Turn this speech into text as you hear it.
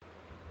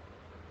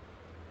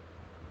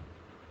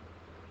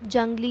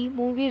Junglee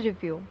movie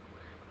review.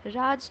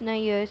 Raj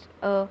Nair,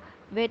 a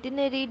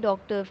veterinary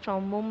doctor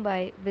from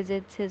Mumbai,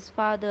 visits his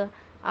father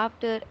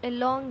after a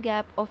long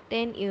gap of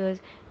 10 years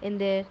in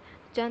their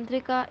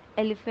Chandrika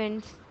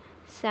elephant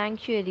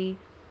sanctuary.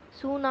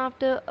 Soon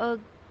after, a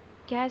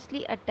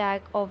ghastly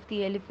attack of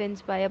the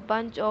elephants by a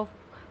bunch of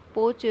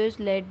poachers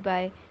led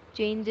by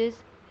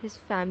changes his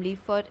family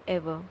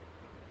forever.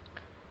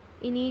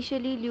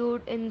 Initially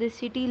lured in the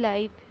city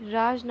life,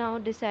 Raj now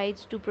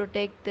decides to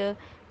protect the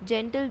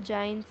gentle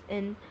giants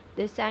in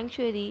the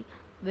sanctuary,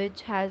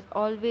 which has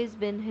always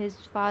been his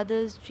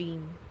father's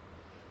dream.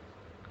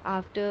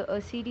 After a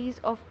series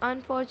of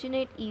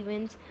unfortunate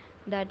events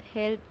that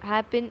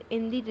happen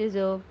in the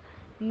reserve,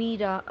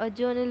 Meera, a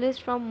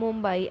journalist from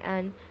Mumbai,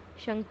 and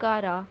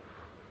Shankara,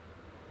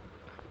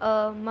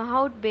 a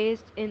Mahout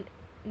based in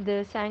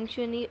the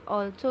sanctuary,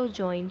 also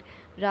joined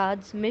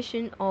Raj's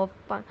mission of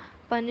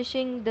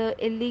punishing the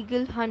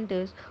illegal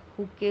hunters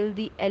who kill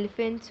the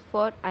elephants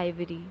for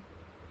ivory.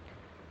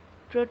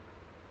 Pro-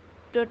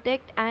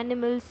 Protect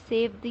animals,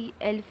 save the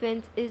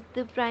elephants is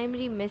the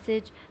primary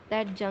message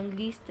that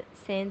Junglee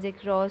sends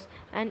across,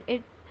 and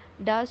it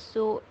does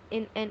so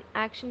in an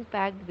action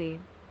packed way.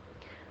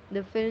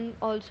 The film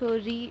also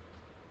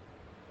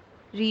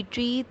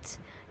retreats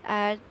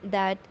at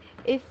that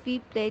if we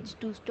pledge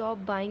to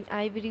stop buying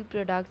ivory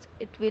products,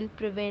 it will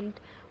prevent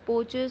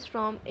poachers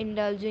from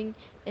indulging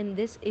in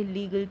this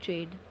illegal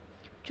trade.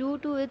 True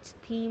to its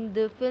theme,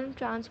 the film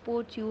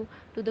transports you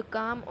to the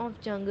calm of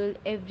jungle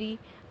every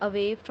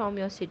away from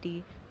your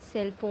city,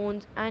 cell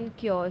phones and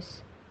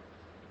kiosks.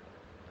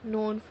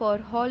 Known for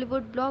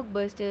Hollywood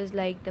blockbusters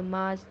like The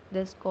Mask,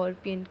 The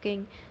Scorpion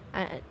King,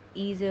 and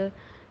is a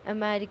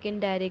American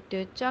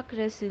director Chuck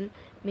Russell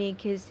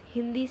make his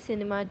Hindi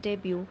cinema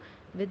debut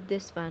with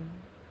this one.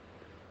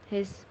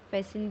 His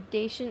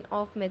fascination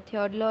of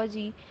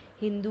methodology,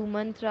 Hindu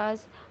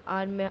mantras,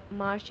 or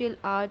martial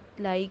art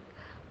like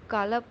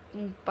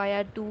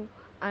Kalapayattu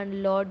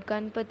and Lord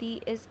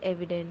Ganpati is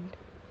evident.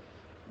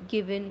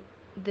 Given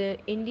the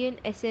Indian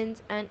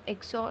essence and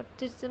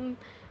exoticism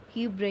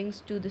he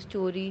brings to the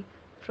story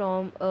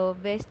from a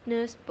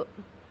Westerner's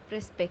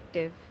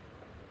perspective.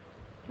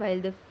 While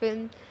the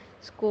film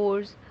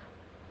scores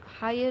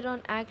higher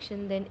on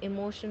action than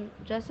emotion,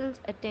 Russell's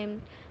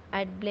attempt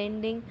at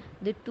blending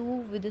the two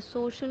with a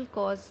social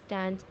cause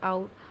stands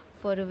out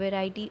for a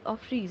variety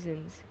of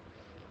reasons.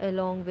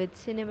 Along with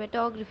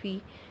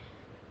cinematography,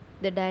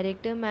 the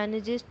director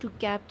manages to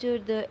capture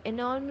the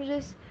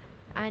enormous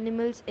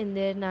animals in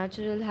their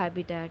natural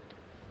habitat.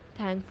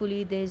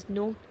 Thankfully, there is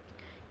no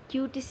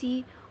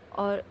cutesy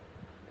or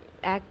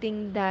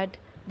acting that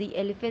the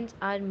elephants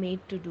are made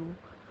to do,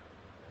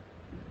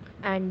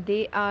 and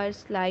they are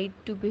slight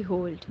to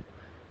behold.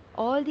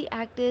 All the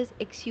actors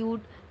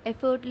exude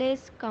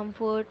effortless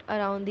comfort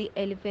around the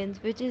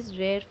elephants, which is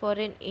rare for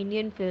an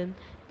Indian film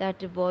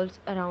that revolves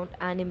around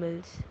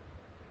animals.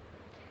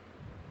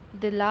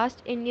 The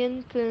last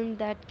Indian film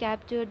that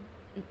captured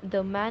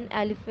the man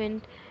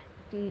elephant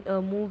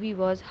movie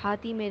was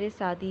Hathi Mere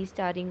Saathi,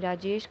 starring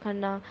Rajesh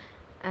Khanna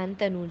and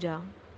Tanuja.